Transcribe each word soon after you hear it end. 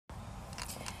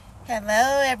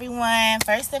Hello, everyone.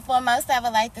 First and foremost, I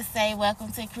would like to say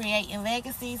welcome to Create Your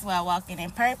Legacies While Walking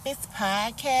in Purpose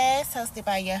podcast, hosted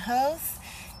by your host,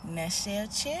 Nichelle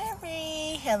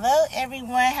Cherry. Hello,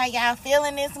 everyone. How y'all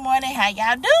feeling this morning? How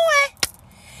y'all doing?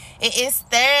 It is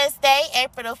Thursday,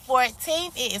 April the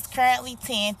 14th. It is currently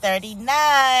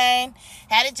 10:39.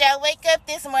 How did y'all wake up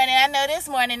this morning? I know this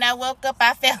morning I woke up,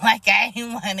 I felt like I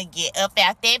didn't want to get up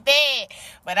out that bed.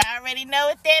 But I already know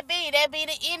what that be. That be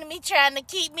the enemy trying to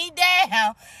keep me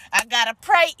down. I got to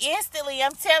pray instantly.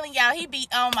 I'm telling y'all, he be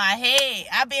on my head.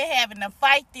 I've been having to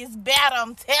fight this battle,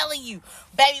 I'm telling you,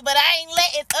 baby. But I ain't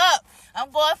letting up. I'm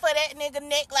going for that nigga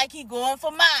neck like he going for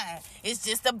mine. It's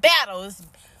just a battle.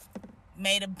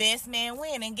 May the best man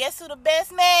win. And guess who the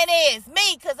best man is?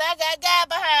 Me, because I got God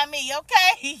behind me,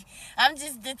 okay? I'm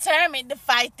just determined to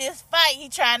fight this fight. He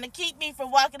trying to keep me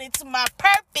from walking into my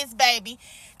purpose, baby.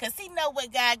 Because he know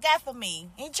what God got for me.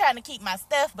 He trying to keep my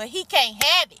stuff, but he can't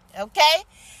have it, okay?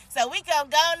 So we going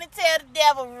to go on and tell the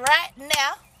devil right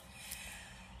now.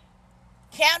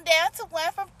 Count down to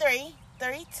 1 from 3.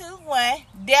 3, 2, 1.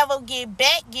 Devil, get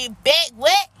back.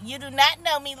 What? You do not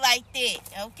know me like that,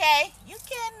 okay? You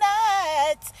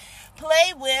cannot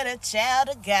play with a child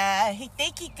of God. He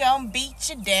think he gonna beat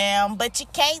you down, but you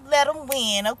can't let him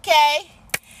win, okay?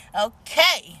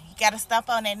 Okay. You gotta stomp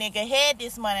on that nigga head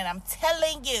this morning. I'm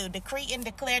telling you, decree and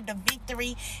declare the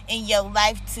victory in your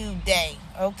life today,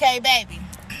 okay, baby?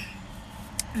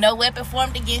 No weapon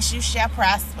formed against you shall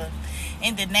prosper.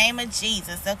 In the name of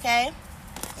Jesus, okay?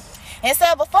 And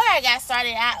so before I get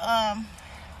started,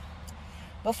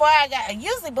 before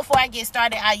I get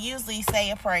started, I usually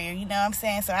say a prayer, you know what I'm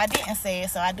saying? So I didn't say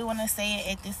it, so I do want to say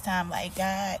it at this time. Like,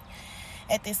 God,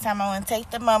 at this time I want to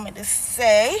take the moment to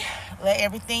say, let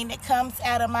everything that comes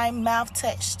out of my mouth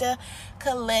touch the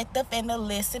collective and the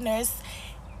listeners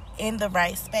in the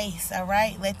right space, all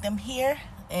right? Let them hear.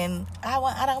 And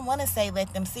I don't want to say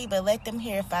let them see, but let them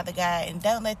hear, Father God. And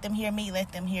don't let them hear me,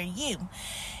 let them hear you.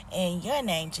 In your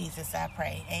name, Jesus, I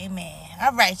pray. Amen.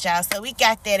 All right, y'all. So we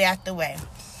got that out the way.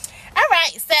 All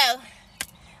right. So,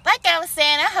 like I was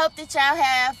saying, I hope that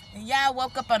y'all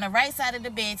woke up on the right side of the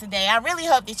bed today. I really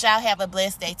hope that y'all have a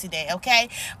blessed day today, okay?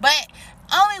 But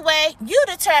only way, you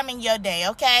determine your day,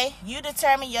 okay? You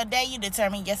determine your day. You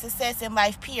determine your success in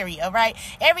life, period, all right?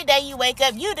 Every day you wake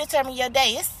up, you determine your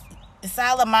day. It's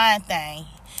all a mind thing.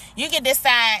 You can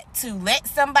decide to let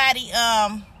somebody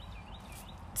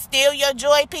steal your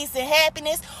joy, peace, and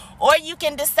happiness, or you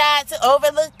can decide to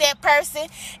overlook that person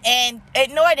and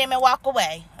ignore them and walk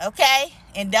away, okay?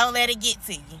 And don't let it get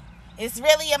to you. It's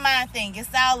really a mind thing.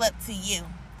 It's all up to you.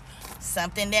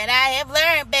 Something that I have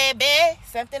learned, baby.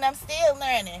 Something I'm still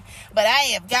learning. But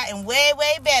I have gotten way,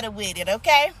 way better with it,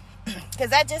 okay?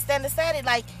 Because I just decided,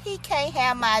 like, he can't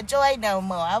have my joy no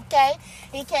more, okay?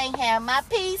 He can't have my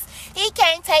peace. He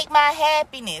can't take my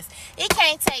happiness. He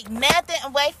can't take nothing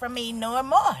away from me no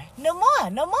more,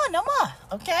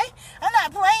 okay? I'm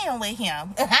not playing with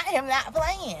him. I am not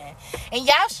playing. And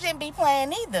y'all shouldn't be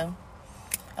playing either,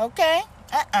 okay?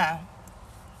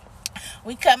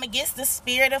 We come against the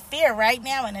spirit of fear right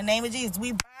now in the name of Jesus.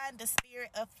 We bind the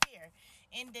spirit of fear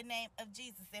in the name of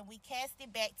Jesus, and we cast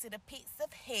it back to the pits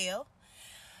of hell,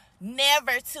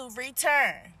 never to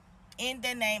return, in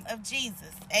the name of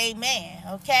Jesus. Amen.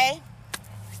 Okay?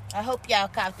 I hope y'all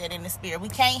caught that in the spirit. We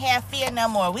can't have fear no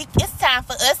more. It's time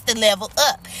for us to level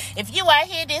up. If you are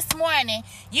here this morning,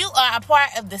 you are a part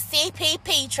of the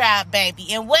CPP tribe, baby.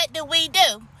 And what do?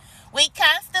 We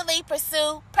constantly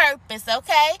pursue purpose,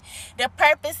 okay? The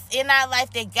purpose in our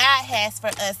life that God has for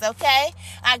us, okay?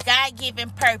 Our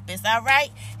God-given purpose, all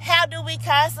right? How do we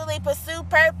constantly pursue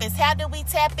purpose? How do we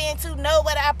tap into know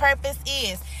what our purpose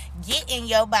is? Get in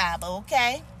your Bible,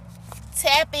 okay?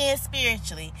 Tap in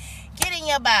spiritually. Get in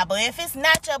your Bible. If it's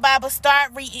not your Bible,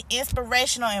 start reading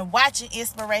inspirational and watching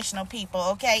inspirational people,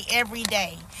 okay, every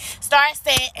day. Start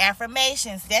saying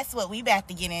affirmations. That's what we about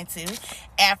to get into.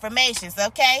 Affirmations,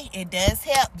 okay? It does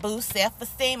help boost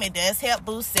self-esteem. It does help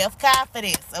boost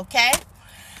self-confidence, okay?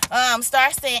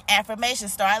 Start saying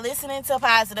affirmations. Start listening to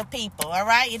positive people, all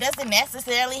right? It doesn't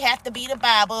necessarily have to be the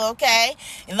Bible, okay?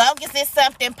 As long as it's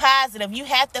something positive, you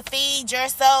have to feed your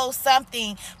soul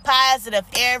something positive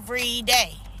every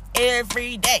day.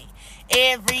 Every day,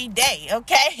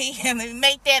 okay? And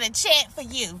make that a chant for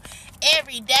you.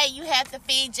 Every day you have to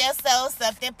feed your soul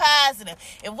something positive.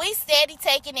 If we steady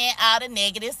taking in all the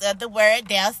negatives of the world,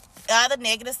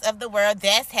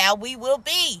 that's how we will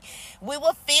be. We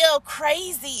will feel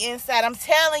crazy inside. I'm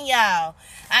telling y'all.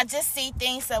 I just see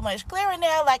things so much clearer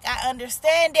now. Like, I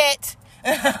understand it.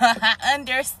 I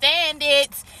understand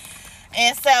it.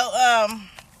 And so,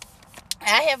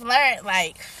 I have learned,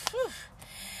 like,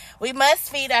 We must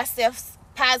feed ourselves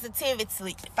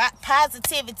positivity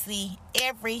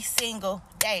every single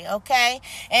day, okay?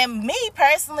 And me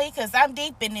personally, because I'm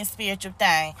deep in this spiritual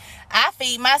thing, I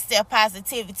feed myself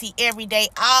positivity every day,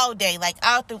 all day, like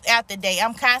all throughout the day.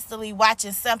 I'm constantly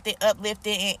watching something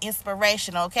uplifting and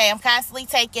inspirational, okay? I'm constantly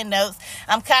taking notes.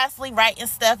 I'm constantly writing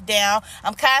stuff down.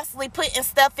 I'm constantly keeping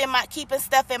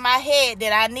stuff in my head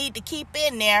that I need to keep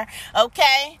in there,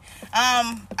 okay?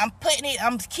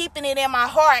 I'm keeping it in my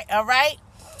heart, all right?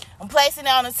 I'm placing it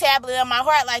on the tablet of my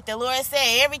heart, like the Lord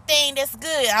said. Everything that's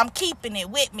good, I'm keeping it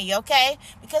with me, okay?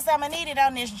 Because I'm going to need it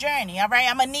on this journey, all right?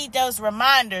 I'm going to need those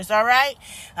reminders, all right?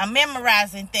 I'm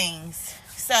memorizing things.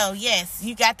 So, yes,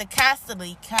 you got to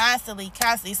constantly,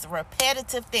 it's a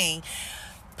repetitive thing.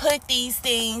 Put these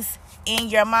things in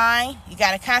your mind. You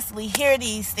got to constantly hear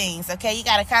these things, okay? You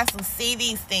got to constantly see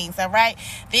these things, all right?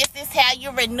 This is how you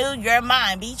renew your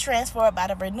mind. Be transformed by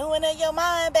the renewing of your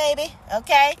mind, baby,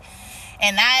 okay?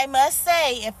 And I must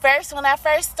say, at first, when I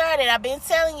first started, I've been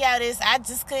telling y'all this, I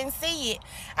just couldn't see it.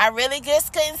 I really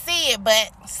just couldn't see it,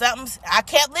 but I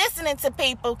kept listening to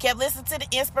people, kept listening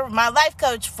to my life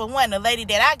coach, for one, the lady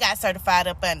that I got certified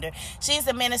up under. She's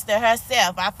a minister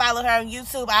herself. I follow her on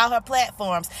YouTube, all her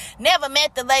platforms. Never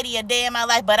met the lady a day in my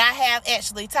life, but I have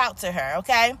actually talked to her,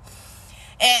 okay?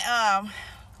 And,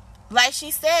 like she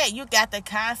said, you got to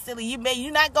constantly,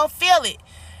 you're not going to feel it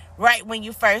right when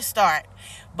you first start.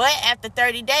 But after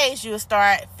 30 days, you'll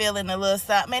start feeling a little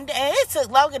something. And it took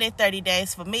longer than 30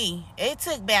 days for me. It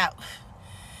took about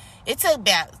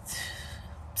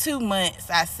 2 months,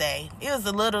 I say. It was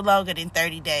a little longer than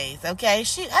 30 days, okay?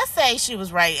 I say she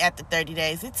was right after 30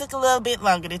 days. It took a little bit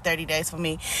longer than 30 days for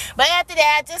me. But after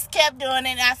that, I just kept doing it,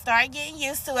 and I started getting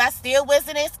used to it. I still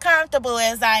wasn't as comfortable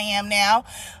as I am now.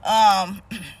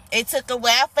 It took a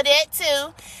while for that,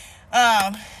 too.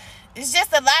 It's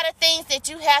just a lot of things that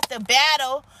you have to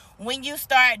battle when you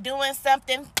start doing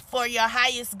something for your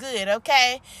highest good,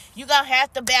 okay? You're going to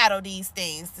have to battle these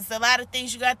things. There's a lot of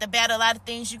things you're going to have to battle, a lot of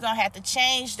things you're going to have to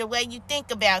change the way you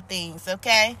think about things,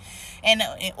 okay? And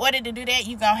in order to do that,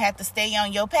 you're going to have to stay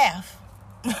on your path.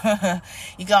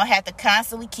 You're going to have to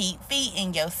constantly keep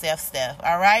feeding yourself stuff,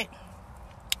 all right?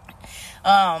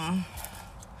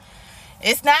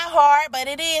 It's not hard, but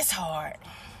it is hard.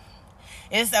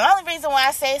 It's the only reason why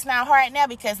I say it's not hard now,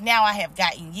 because now I have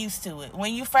gotten used to it.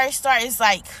 When you first start, it's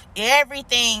like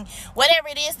everything, whatever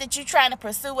it is that you're trying to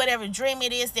pursue, whatever dream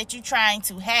it is that you're trying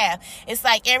to have, it's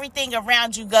like everything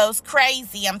around you goes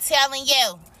crazy. I'm telling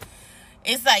you.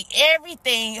 It's like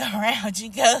everything around you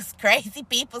goes crazy.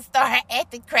 People start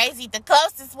acting crazy. The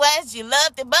closest ones you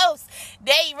love the most,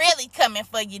 they really coming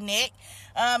for your neck.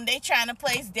 They trying to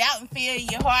place doubt and fear in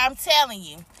your heart. I'm telling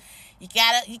you. You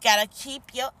gotta keep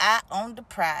your eye on the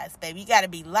prize, baby. You gotta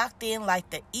be locked in like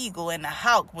the eagle and the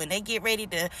hawk. When they get ready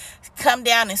to come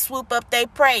down and swoop up their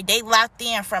prey, they locked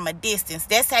in from a distance.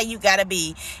 That's how you gotta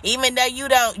be. Even though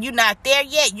you're not there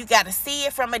yet, you gotta see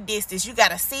it from a distance. You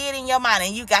gotta see it in your mind,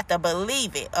 and you got to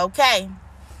believe it, okay?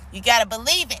 You gotta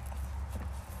believe it.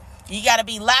 You got to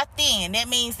be locked in. That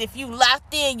means if you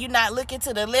locked in, you're not looking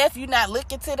to the left, you're not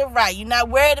looking to the right. You're not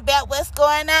worried about what's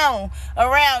going on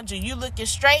around you. You're looking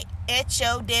straight at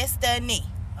your destiny.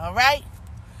 All right?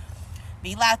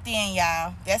 Be locked in,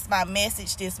 y'all. That's my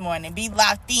message this morning. Be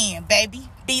locked in, baby.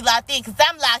 Be locked in, because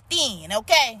I'm locked in,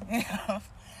 okay? All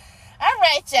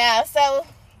right, y'all. So,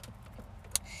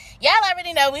 y'all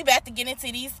already know we about to get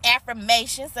into these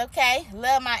affirmations, okay?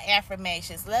 Love my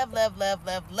affirmations. Love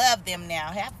them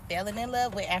now. I've fallen in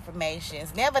love with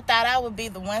affirmations. Never thought I would be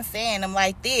the one saying them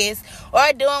like this or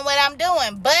doing what I'm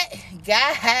doing. But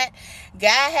God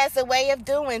has a way of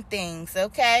doing things,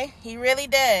 okay? He really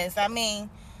does. I mean,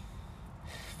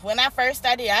 when I first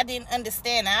started, I didn't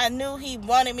understand. I knew he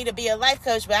wanted me to be a life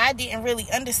coach, but I didn't really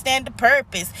understand the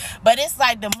purpose. But it's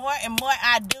like the more and more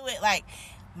I do it, like,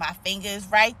 my finger is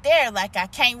right there. Like, I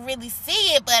can't really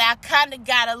see it, but I kind of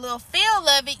got a little feel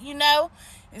of it, you know.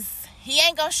 He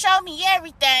ain't going to show me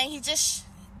everything. He just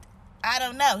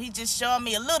showing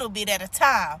me a little bit at a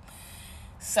time.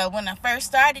 So when I first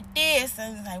started this, I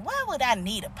was like, why would I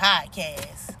need a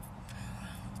podcast?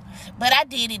 But I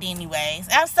did it anyways.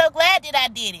 I'm so glad that I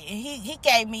did it.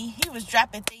 He was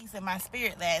dropping things in my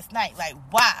spirit last night, like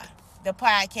why the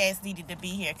podcast needed to be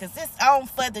here. Because it's on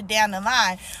further down the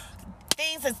line.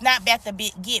 Things is not about to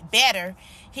get better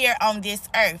here on this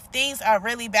earth. Things are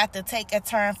really about to take a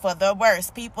turn for the worse.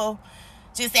 People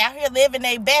just out here living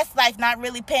their best life, not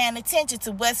really paying attention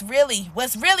to what's really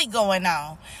going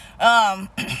on.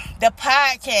 The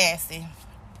podcasting,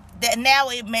 that now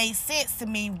it made sense to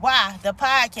me why the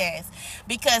podcast,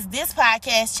 because this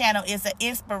podcast channel is an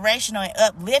inspirational and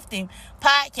uplifting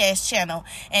podcast channel,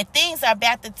 and things are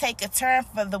about to take a turn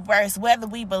for the worse, whether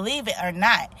we believe it or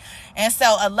not. And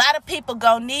so a lot of people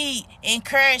gonna need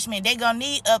encouragement, they gonna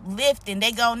need uplifting,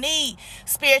 they gonna need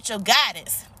spiritual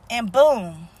guidance, and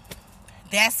boom,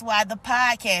 that's why the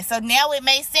podcast. So now it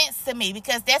makes sense to me,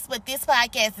 because that's what this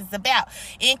podcast is about.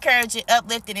 Encouraging,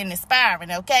 uplifting, and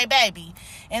inspiring. Okay, baby?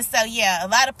 And so, yeah, a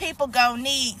lot of people gonna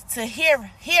need to hear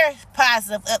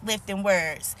positive, uplifting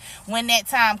words. When that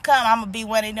time come, I'm gonna be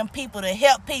one of them people to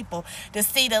help people to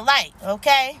see the light.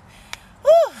 Okay?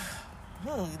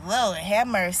 Whew. Ooh, Lord, have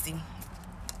mercy.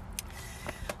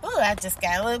 Ooh, I just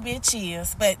got a little bit of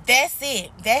chills. But that's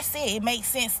it. It makes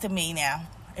sense to me now.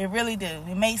 It really do.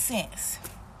 It makes sense.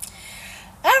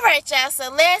 All right, y'all. So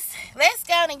let's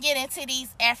go and get into these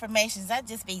affirmations. I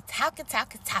just be talking.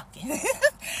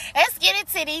 Let's get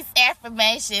into these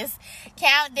affirmations.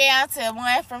 Count down to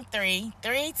 1 from 3.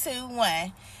 3, 2,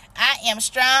 1. I am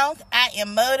strong. I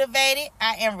am motivated.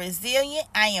 I am resilient.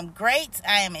 I am great.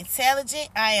 I am intelligent.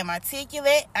 I am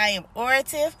articulate. I am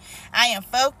orative. I am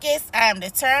focused. I am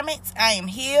determined. I am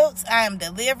healed. I am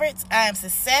delivered. I am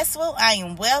successful. I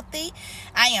am wealthy.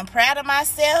 I am proud of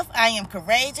myself. I am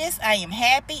courageous. I am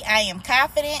happy. I am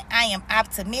confident. I am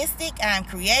optimistic. I am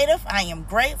creative. I am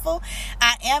grateful.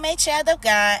 I am a child of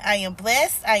God. I am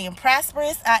blessed. I am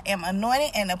prosperous. I am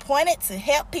anointed and appointed to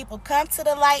help people come to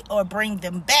the light or bring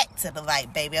them back to the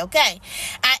light, baby. Okay?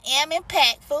 I am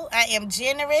impactful. I am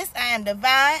generous. I am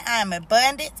divine. I am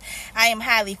abundant. I am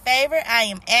highly favored. I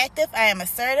am active. I am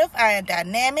assertive. I am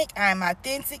dynamic. I am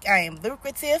authentic. I am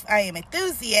lucrative. I am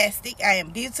enthusiastic. I am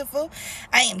beautiful.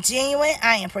 I am genuine.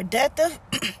 I am productive.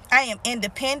 I am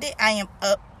independent. I am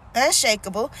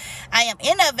unshakable. I am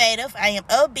innovative. I am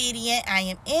obedient. I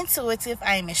am intuitive.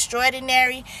 I am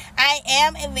extraordinary. I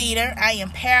am a leader. I am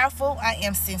powerful. I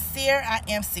am sincere. I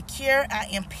am secure. I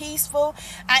am peaceful.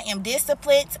 I am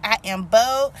disciplined. I am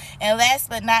bold. And last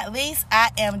but not least, I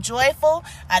am joyful.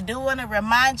 I do want to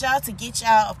remind y'all to get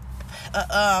y'all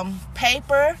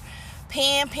paper,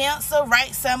 pen, pencil,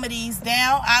 write some of these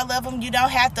down. All of them you don't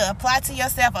have to apply to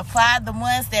yourself. Apply the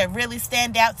ones that really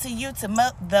stand out to you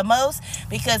the most,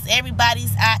 because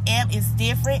everybody's I am is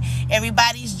different.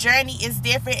 Everybody's journey is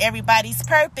different. Everybody's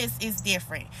purpose is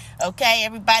different. Okay?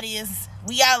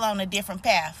 We all on a different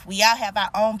path. We all have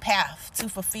our own path to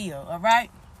fulfill. All right?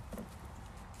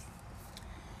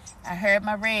 I heard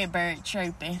my red bird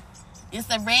chirping. It's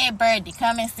a red bird that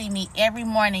come and see me every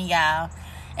morning, y'all.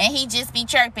 And he just be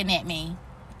chirping at me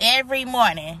every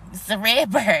morning. It's a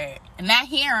red bird. And I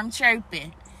hear him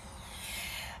chirping.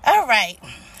 All right.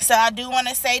 So I do want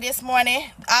to say this morning,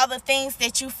 all the things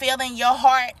that you feel in your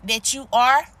heart that you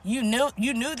are, you knew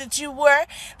that you were.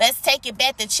 Let's take it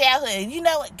back to childhood. You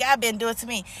know what God been doing to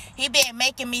me? He been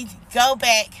making me go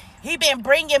back. He been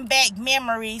bringing back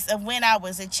memories of when I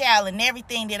was a child and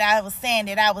everything that I was saying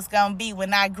that I was going to be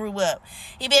when I grew up.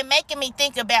 He been making me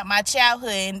think about my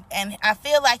childhood, and I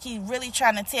feel like he really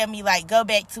trying to tell me, like, go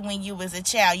back to when you was a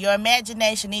child. Your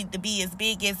imagination needs to be as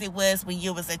big as it was when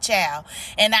you was a child.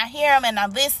 And I hear him and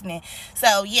I'm listening.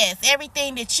 So, yes,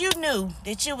 everything that you knew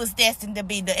that you was destined to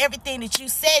be, everything that you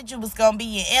said you was going to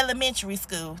be in elementary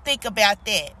school, think about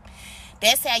that.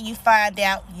 That's how you find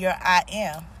out your I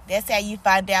am. That's how you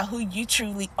find out who you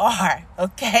truly are,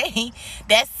 okay?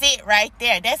 That's it right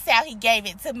there. That's how he gave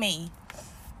it to me.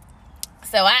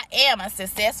 So I am a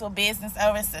successful business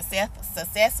owner,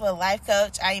 successful life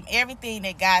coach. I am everything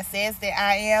that God says that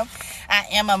I am. I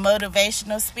am a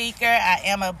motivational speaker. I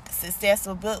am a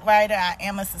successful book writer. I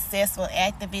am a successful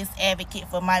activist, advocate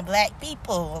for my black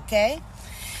people, okay?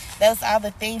 Those are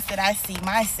the things that I see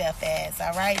myself as,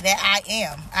 all right? That I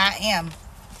am.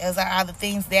 Those are all the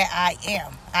things that I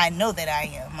am. I know that I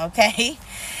am, okay?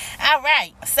 All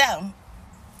right, so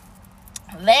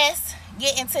let's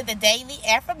get into the daily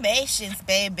affirmations,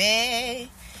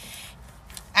 baby.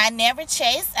 I never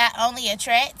chase. I only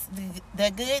attract.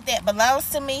 The good that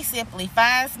belongs to me simply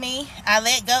finds me. I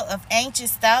let go of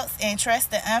anxious thoughts and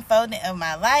trust the unfolding of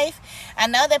my life. I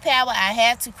know the power I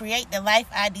have to create the life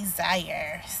I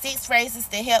desire. 6 phrases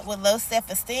to help with low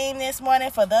self-esteem this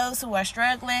morning for those who are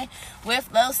struggling with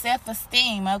low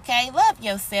self-esteem, okay? Love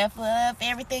yourself. Love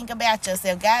everything about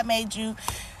yourself. God made you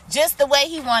just the way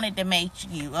he wanted to make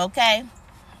you, okay?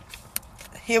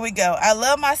 Here we go. I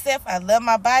love myself. I love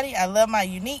my body. I love my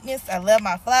uniqueness. I love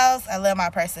my flaws. I love my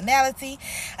personality.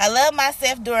 I love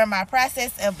myself during my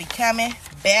process of becoming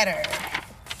better.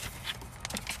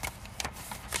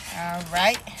 All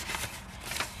right.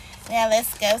 Now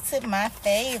let's go to my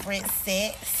favorite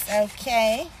sets.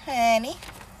 Okay, honey.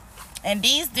 And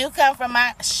these do come from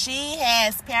she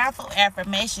has powerful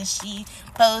affirmations she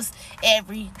posts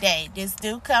every day. This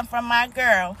do come from my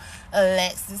girl,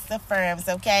 Alexis Affirms,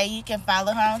 okay? You can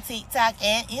follow her on TikTok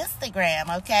and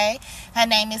Instagram, okay? Her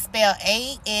name is spelled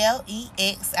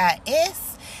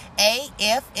AlexisAffirms.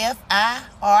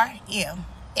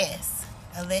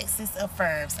 Alexis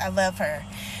Affirms. I love her.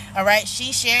 All right,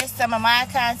 she shares some of my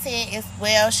content as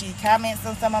well. She comments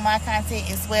on some of my content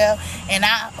as well, and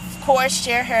I of course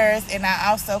share hers, and I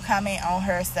also comment on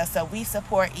her stuff. So we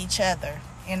support each other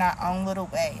in our own little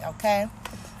way. Okay.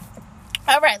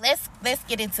 All right, let's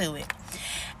get into it.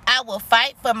 I will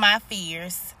fight for my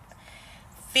fears.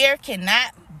 Fear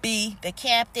cannot be the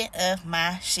captain of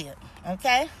my ship.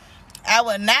 Okay. I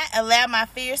will not allow my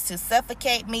fears to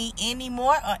suffocate me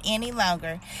anymore or any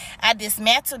longer. I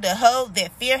dismantle the hold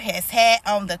that fear has had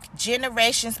on the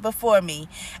generations before me.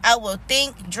 I will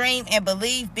think, dream, and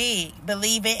believe big,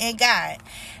 believing in God.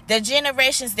 The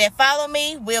generations that follow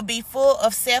me will be full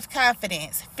of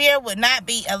self-confidence. Fear will not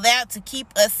be allowed to keep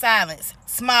us silent,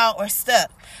 small, or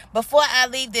stuck. Before I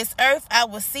leave this earth, I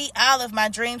will see all of my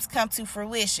dreams come to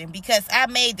fruition because I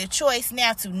made the choice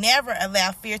now to never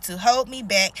allow fear to hold me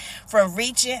back from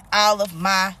reaching all of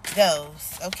my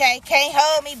goals. Okay? Can't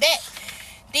hold me back.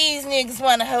 These niggas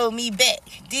want to hold me back.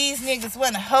 These niggas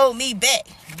want to hold me back.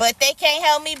 But they can't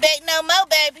hold me back no more,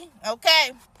 baby.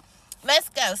 Okay? Let's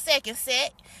go. Second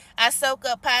set. I soak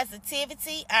up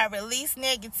positivity. I release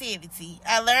negativity.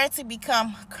 I learn to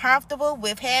become comfortable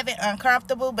with having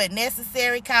uncomfortable but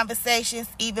necessary conversations,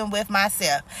 even with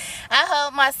myself. I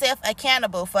hold myself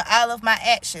accountable for all of my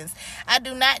actions. I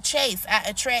do not chase. I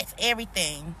attract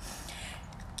everything.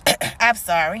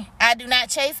 I do not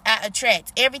chase. I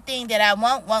attract. Everything that I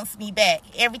want wants me back.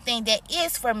 Everything that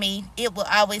is for me, it will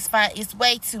always find its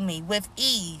way to me with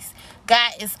ease.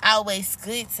 God is always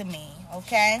good to me.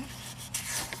 Okay?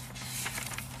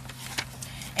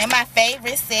 And my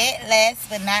favorite set, last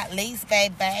but not least,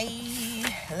 baby.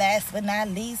 Last but not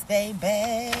least,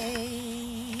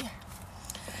 baby.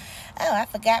 Oh, I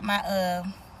forgot my,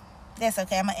 that's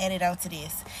okay. I'm going to add it on to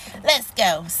this. Let's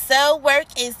go. So work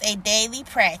is a daily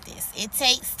practice. It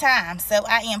takes time. So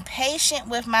I am patient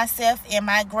with myself in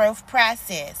my growth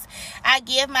process. I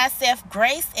give myself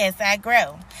grace as I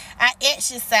grow. I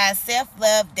exercise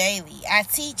self-love daily. I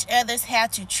teach others how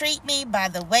to treat me by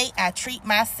the way I treat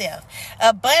myself.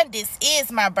 Abundance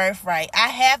is my birthright. I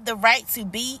have the right to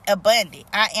be abundant.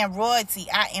 I am royalty.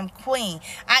 I am queen.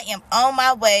 I am on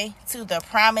my way to the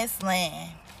promised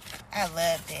land. I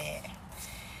love that.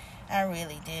 I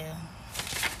really do.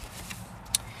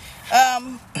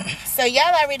 So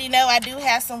y'all already know I do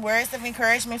have some words of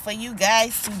encouragement for you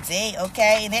guys today,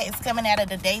 okay? And that is coming out of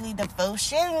the Daily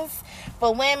Devotions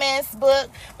for Women's book.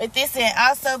 But this can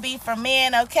also be for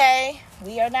men, okay?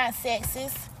 We are not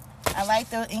sexist. I like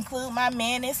to include my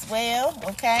men as well,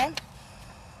 okay?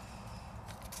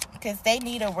 Because they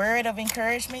need a word of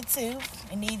encouragement too.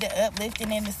 They need the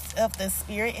uplifting of the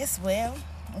spirit as well,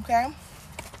 okay?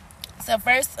 So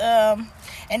first,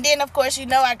 and then of course, you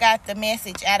know I got the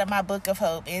message out of my book of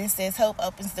hope. And it says, hope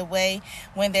opens the way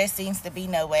when there seems to be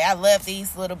no way. I love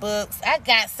these little books. I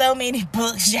got so many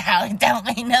books, y'all. It don't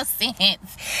make no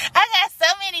sense. I got so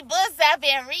many books I've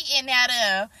been reading out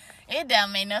of. It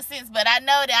don't make no sense. But I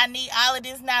know that I need all of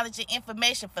this knowledge and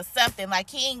information for something.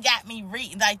 Like, he ain't got me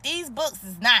reading. Like, these books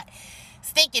is not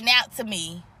sticking out to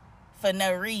me for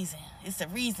no reason. It's a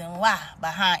reason why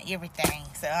behind everything.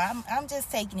 So I'm just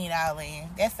taking it all in.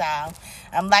 That's all.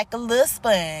 I'm like a little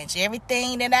sponge.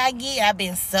 Everything that I get, I've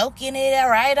been soaking it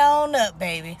right on up,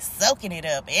 baby. Soaking it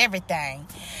up. Everything.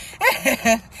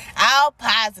 All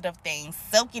positive things.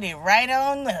 Soaking it right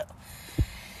on up.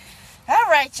 All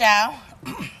right, y'all.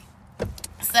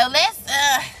 So let's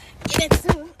get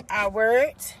into our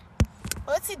word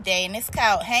for today. And it's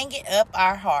called Hanging Up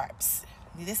Our Harps.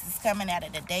 This is coming out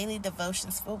of the Daily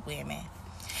Devotions for Women.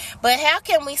 But how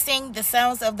can we sing the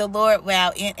songs of the Lord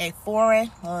while in a foreign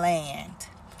land?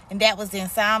 And that was in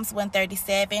Psalms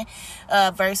 137,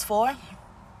 verse 4.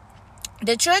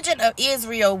 The children of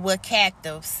Israel were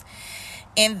captives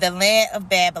in the land of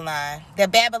Babylon. The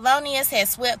Babylonians had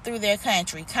swept through their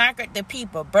country, conquered the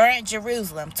people, burned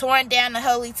Jerusalem, torn down the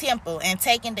holy temple, and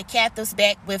taken the captives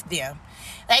back with them.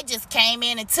 They just came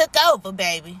in and took over,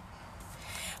 baby.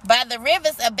 By the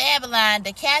rivers of Babylon,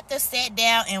 the captives sat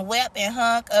down and wept and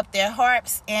hung up their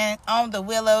harps and on the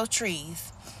willow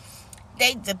trees.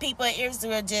 The people of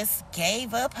Israel just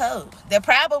gave up hope. The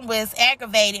problem was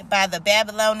aggravated by the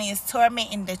Babylonians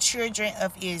tormenting the children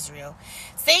of Israel.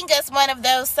 Sing us one of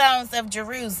those songs of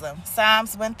Jerusalem.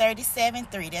 Psalms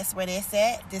 137:3. That's where that's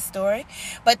at, this story.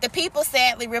 But the people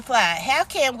sadly replied, how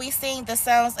can we sing the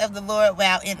songs of the Lord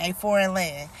while in a foreign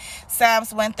land?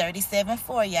 Psalms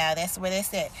 137:4, y'all. That's where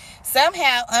that's at.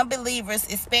 Somehow, unbelievers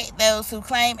expect those who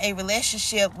claim a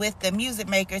relationship with the music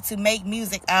maker to make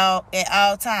music at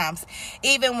all times,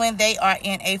 even when they are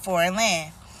in a foreign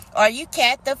land. Are you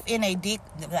captive in a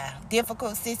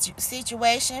difficult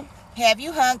situation? Have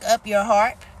you hung up your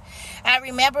harp? I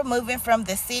remember moving from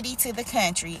the city to the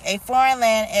country, a foreign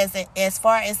land as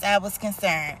far as I was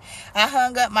concerned. I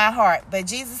hung up my harp, but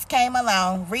Jesus came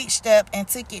along, reached up, and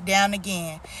took it down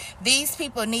again. These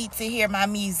people need to hear my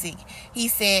music, he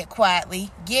said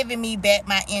quietly, giving me back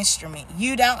my instrument.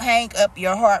 You don't hang up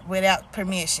your harp without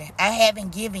permission. I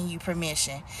haven't given you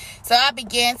permission. So I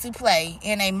began to play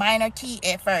in a minor key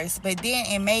at first, but then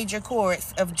in major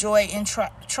chords of joy and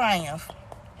triumph.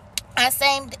 I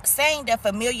sang the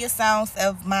familiar songs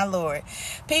of my Lord.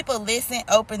 People listened,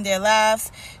 opened their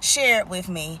lives, shared with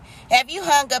me. Have you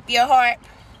hung up your harp?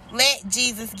 Let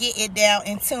Jesus get it down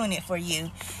and tune it for you.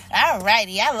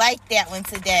 Alrighty, I like that one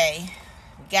today.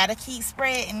 Gotta keep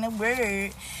spreading the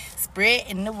word.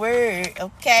 Spreading the word,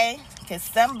 okay? Because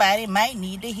somebody might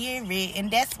need to hear it. And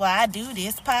that's why I do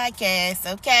this podcast,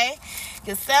 okay?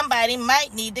 Because somebody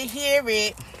might need to hear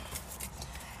it.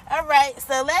 Alright,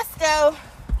 so let's go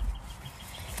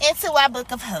into our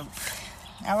book of hope.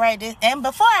 All right, and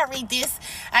before I read this,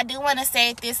 I do want to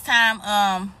say at this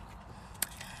time,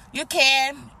 you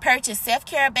can purchase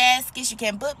self-care baskets. You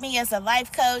can book me as a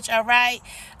life coach. All right,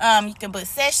 you can book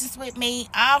sessions with me,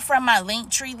 all from my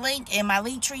Linktree link, and my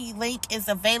Linktree link is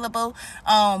available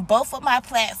on both of my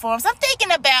platforms. I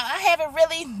haven't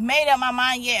really made up my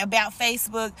mind yet about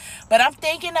Facebook, but I'm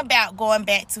thinking about going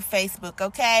back to Facebook.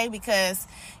 Okay, because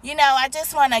I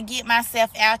just want to get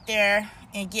myself out there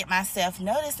and get myself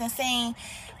noticed and seen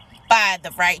by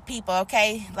the right people,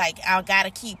 okay? Like, I gotta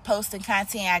keep posting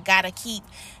content. I gotta keep,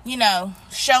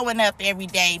 showing up every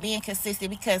day, being consistent,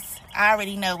 because I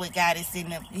already know what God is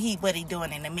what He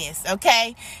doing in the midst,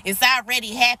 okay? It's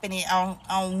already happening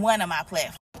on one of my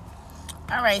platforms.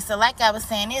 All right, so like I was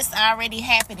saying, it's already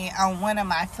happening on one of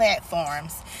my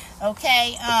platforms,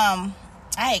 okay? I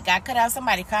had got cut out.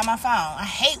 Somebody called my phone. I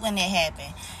hate when that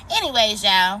happens. Anyways,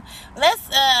 y'all, let's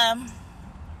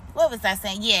what was I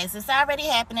saying? Yes, it's already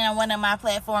happening on one of my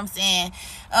platforms, and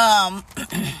I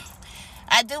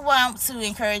do want to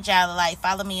encourage y'all to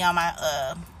follow me on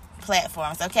my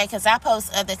platforms, okay? Because I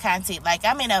post other content. Like,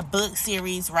 I'm in a book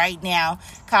series right now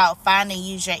called Find and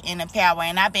Use Your Inner Power,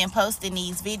 and I've been posting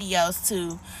these videos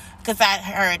too, because I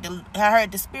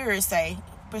heard the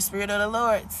Spirit of the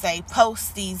Lord say,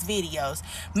 post these videos,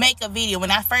 make a video.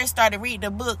 When I first started reading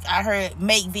the book, I heard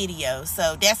make videos.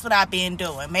 So that's what I've been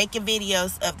doing, making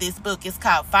videos of this book. It's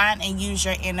called Find and Use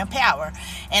Your Inner Power,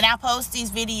 and I post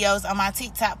these videos on my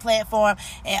TikTok platform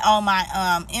and on my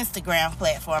Instagram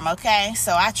platform, okay?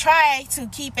 So I try to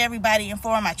keep everybody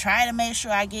informed. I try to make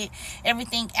sure I get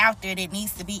everything out there that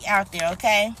needs to be out there,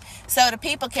 okay? So the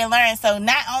people can learn. So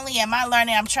not only am I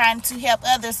learning, I'm trying to help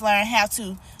others learn how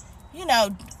to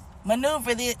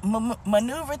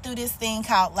maneuver through this thing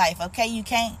called life, okay? You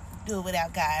can't do it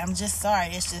without God. I'm just sorry.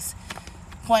 It's just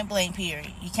point blank,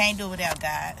 period. You can't do it without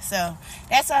God. So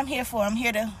that's what I'm here for. I'm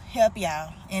here to help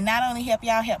y'all. And not only help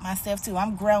y'all, help myself too.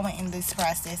 I'm growing in this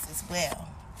process as well.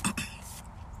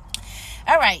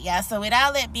 All right, y'all. So with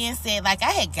all that being said, I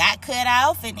had got cut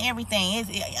off and everything.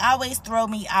 It always throw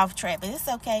me off track, but it's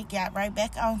okay. Got right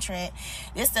back on track.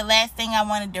 This is the last thing I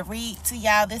wanted to read to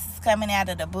y'all. This is coming out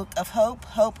of the book of Hope.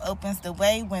 Hope opens the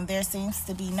way when there seems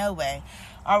to be no way.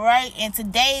 All right, and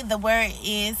today the word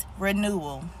is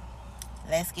renewal.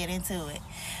 Let's get into it.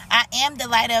 I am the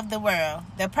light of the world.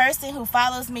 The person who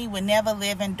follows me will never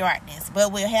live in darkness,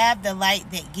 but will have the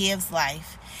light that gives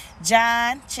life.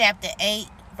 John chapter 8.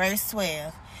 Verse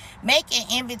 12. Make an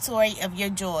inventory of your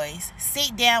joys.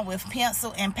 Sit down with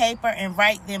pencil and paper and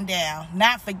write them down,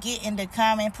 not forgetting the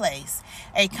commonplace.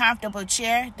 A comfortable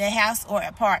chair, the house or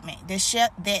apartment that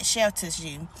shelters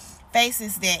you,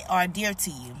 faces that are dear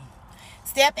to you.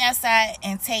 Step outside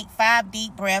and take 5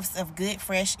 deep breaths of good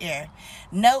fresh air.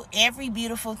 Note every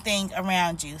beautiful thing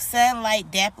around you.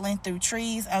 Sunlight dappling through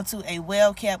trees onto a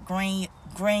well-kept green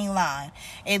lawn.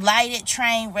 A lighted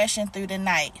train rushing through the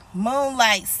night.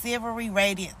 Moonlight silvery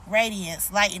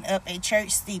radiance lighting up a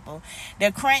church steeple.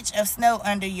 The crunch of snow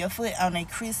under your foot on a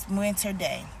crisp winter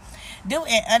day. Do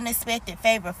an unexpected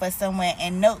favor for someone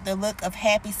and note the look of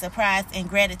happy surprise and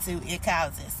gratitude it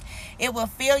causes. It will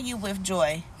fill you with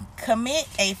joy. Commit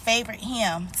a favorite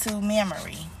hymn to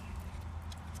memory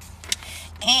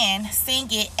and sing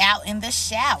it out in the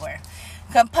shower.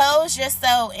 Compose your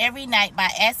soul every night by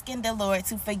asking the Lord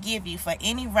to forgive you for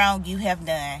any wrong you have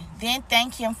done. Then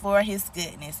thank Him for His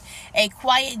goodness. A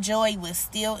quiet joy will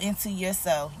steal into your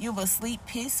soul. You will sleep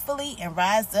peacefully and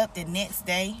rise up the next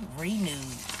day renewed.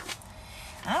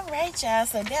 All right, y'all.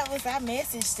 So that was our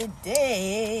message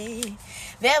today.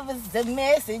 That was the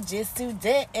messages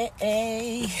today.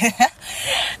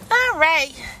 All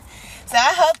right. So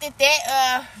I hope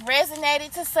that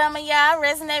resonated to some of y'all,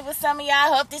 resonate with some of y'all.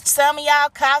 I hope that some of y'all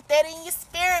caught that in your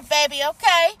spirit, baby,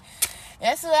 okay?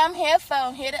 That's what I'm here for.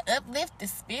 I'm here to uplift the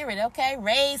spirit, okay?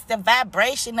 Raise the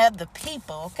vibration of the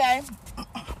people, okay?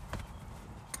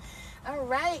 All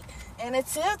right. And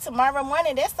until tomorrow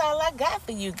morning, that's all I got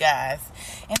for you guys.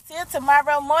 Until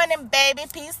tomorrow morning, baby,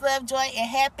 peace, love, joy, and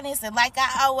happiness. And like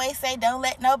I always say, don't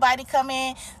let nobody come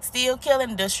in, steal, kill,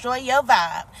 and destroy your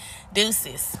vibe.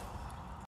 Deuces.